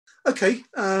Okay,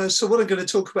 so what I'm going to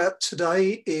talk about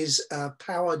today is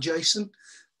Power JSON.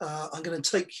 I'm going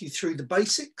to take you through the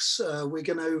basics. We're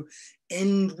going to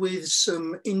end with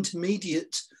some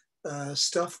intermediate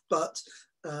stuff, but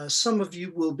some of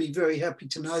you will be very happy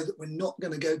to know that we're not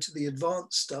going to go to the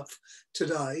advanced stuff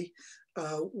today.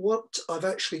 What I've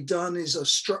actually done is I've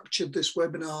structured this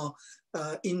webinar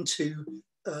into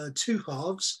two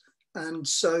halves. And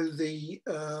so the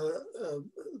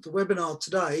webinar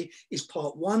today is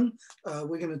part one.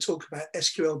 We're going to talk about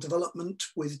SQL development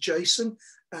with JSON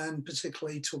and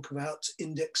particularly talk about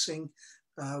indexing,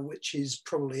 which is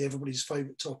probably everybody's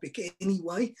favorite topic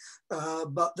anyway.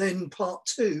 But then part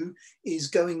two is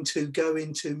going to go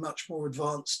into much more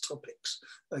advanced topics.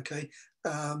 Okay.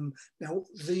 Now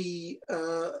the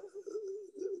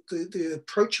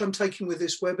approach I'm taking with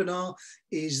this webinar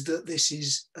is that this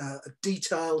is a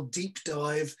detailed, deep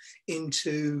dive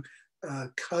into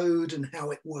code and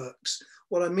how it works.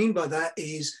 What I mean by that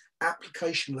is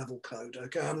application level code.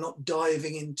 Okay, I'm not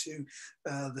diving into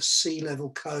the C-level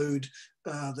code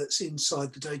that's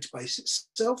inside the database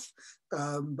itself,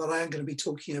 but I am going to be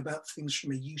talking about things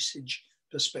from a usage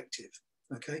perspective.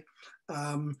 Okay.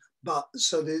 But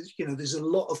so there's a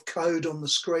lot of code on the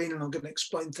screen, and I'm going to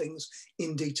explain things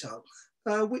in detail,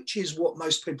 which is what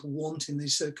most people want in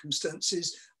these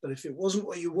circumstances. But if it wasn't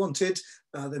what you wanted,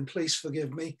 then please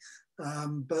forgive me.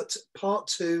 But part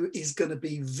two is going to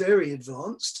be very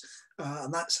advanced,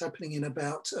 and that's happening in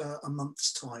about a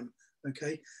month's time.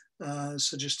 Okay,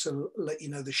 so just to let you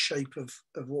know the shape of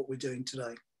what we're doing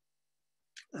today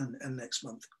and next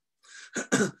month.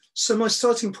 So my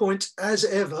starting point, as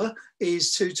ever,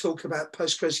 is to talk about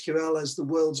PostgreSQL as the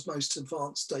world's most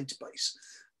advanced database.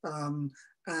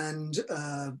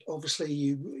 Obviously,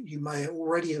 you may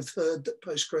already have heard that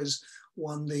Postgres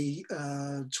won the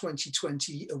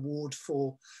 2020 award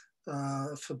for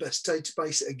best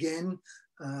database again.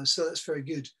 So that's very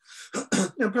good.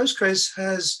 Now, Postgres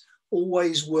has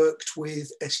always worked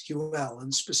with SQL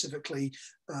and specifically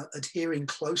adhering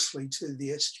closely to the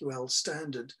SQL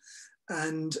standard.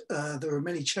 And there are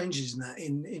many changes in that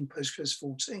in Postgres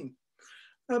 14.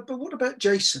 But what about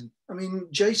JSON? I mean,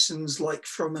 JSON's like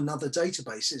from another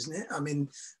database, isn't it? I mean,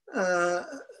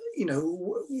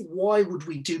 why would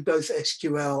we do both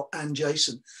SQL and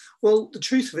JSON? Well, the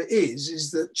truth of it is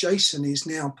that JSON is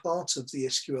now part of the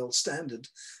SQL standard.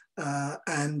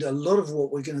 And a lot of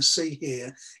what we're going to see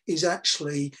here is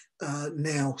actually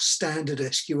now standard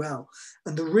SQL.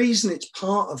 And the reason it's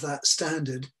part of that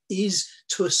standard is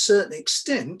to a certain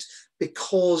extent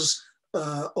because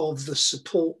of the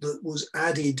support that was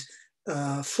added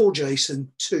for JSON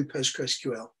to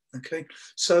PostgreSQL. Okay,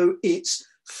 so it's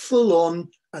full on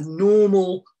a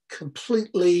normal,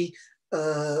 completely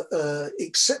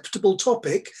acceptable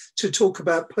topic to talk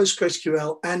about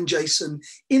PostgreSQL and JSON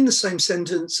in the same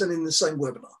sentence and in the same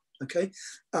webinar. Okay,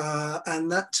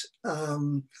 and that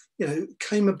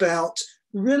came about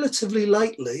relatively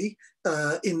lately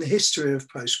in the history of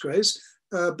Postgres,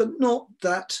 but not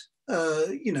that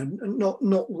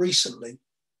not recently.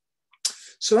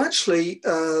 So actually,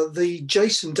 the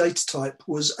JSON data type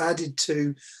was added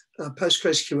to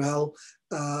PostgreSQL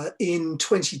in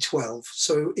 2012.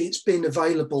 So it's been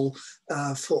available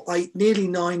for nearly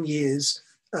 9 years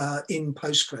in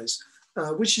Postgres,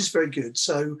 which is very good.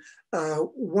 So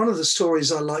one of the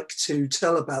stories I like to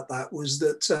tell about that was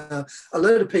that a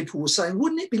load of people were saying,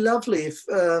 wouldn't it be lovely if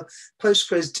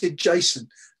Postgres did JSON?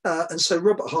 And so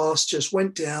Robert Haas just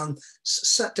went down,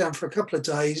 sat down for a couple of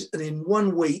days, and in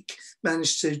 1 week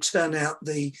managed to turn out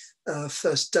the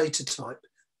first data type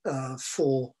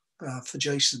for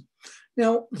JSON.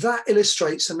 Now, that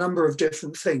illustrates a number of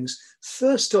different things.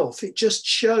 First off, it just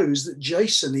shows that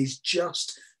JSON is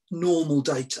just normal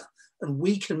data, and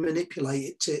we can manipulate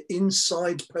it to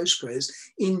inside Postgres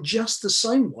in just the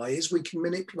same way as we can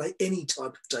manipulate any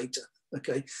type of data.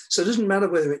 Okay, so it doesn't matter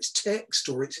whether it's text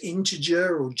or it's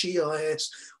integer or GIS,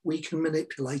 we can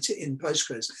manipulate it in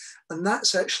Postgres. And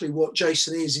that's actually what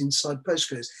JSON is inside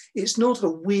Postgres. It's not a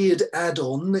weird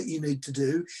add-on that you need to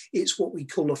do. It's what we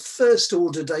call a first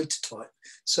order data type.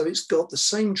 So it's got the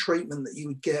same treatment that you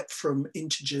would get from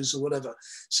integers or whatever.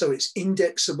 So it's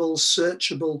indexable,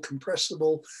 searchable,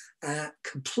 compressible,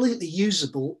 completely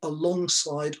usable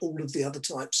alongside all of the other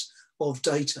types of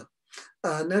data.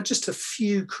 Now, just a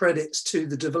few credits to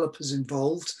the developers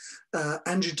involved.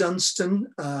 Andrew Dunstan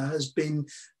has been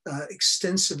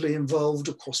extensively involved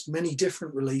across many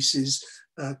different releases,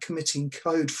 committing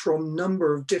code from a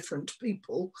number of different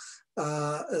people.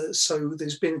 So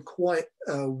there's been quite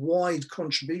a wide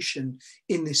contribution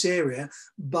in this area,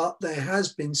 but there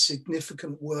has been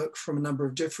significant work from a number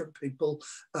of different people.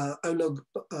 Oleg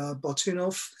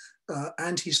Botunov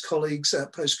and his colleagues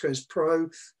at Postgres Pro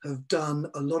have done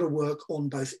a lot of work on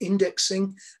both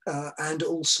indexing and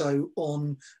also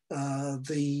on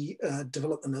the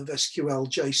development of SQL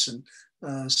JSON,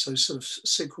 so sort of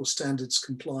SQL standards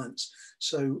compliance.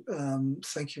 So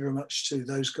thank you very much to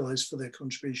those guys for their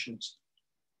contributions.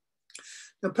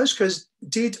 Now, Postgres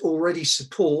did already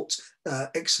support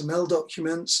XML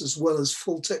documents as well as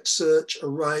full text search,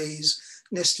 arrays,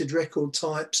 nested record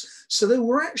types. So there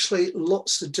were actually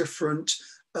lots of different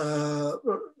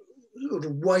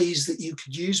ways that you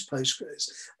could use Postgres.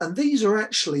 And these are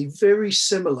actually very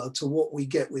similar to what we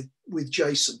get with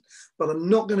JSON. But I'm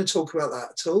not going to talk about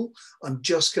that at all. I'm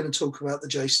just going to talk about the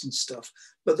JSON stuff.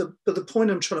 But the point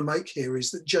I'm trying to make here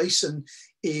is that JSON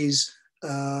is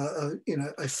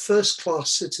a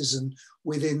first-class citizen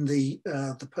within the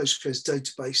Postgres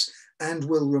database and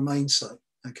will remain so.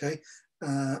 Okay.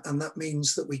 And that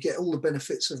means that we get all the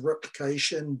benefits of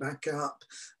replication, backup,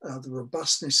 the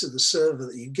robustness of the server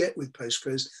that you get with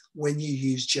Postgres when you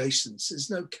use JSON. So there's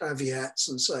no caveats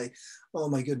and say, oh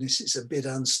my goodness, it's a bit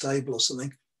unstable or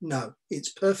something. No,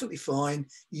 it's perfectly fine.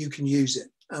 You can use it.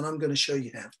 And I'm going to show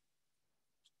you how.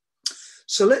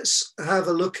 So let's have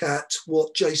a look at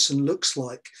what JSON looks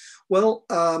like. Well,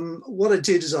 what I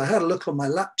did is I had a look on my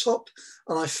laptop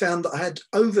and I found that I had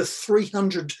over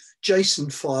 300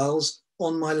 JSON files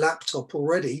on my laptop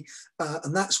already,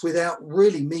 and that's without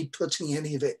really me putting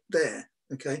any of it there.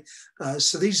 Okay,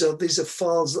 so these are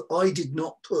files that I did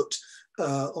not put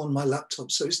on my laptop.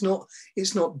 So it's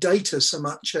not data so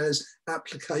much as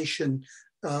application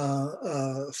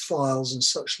files and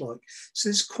such like. So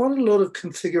there's quite a lot of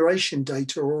configuration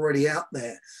data already out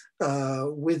there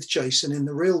with JSON in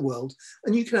the real world,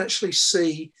 and you can actually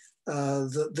see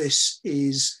that this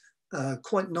is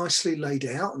quite nicely laid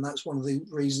out, and that's one of the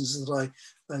reasons that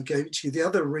I gave it to you. The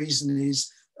other reason is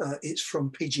it's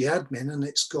from pgadmin, and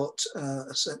it's got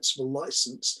a sensible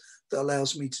license that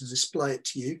allows me to display it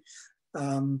to you.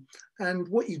 And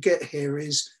what you get here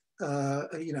is a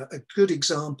good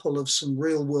example of some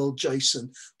real world JSON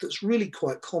that's really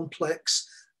quite complex,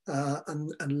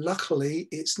 and luckily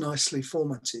it's nicely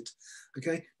formatted.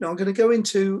 Okay, now I'm going to go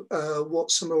into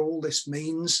what some of all this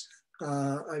means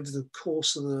over the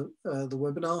course of the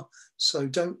webinar. So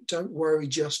don't worry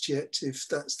just yet if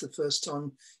that's the first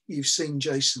time you've seen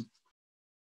JSON.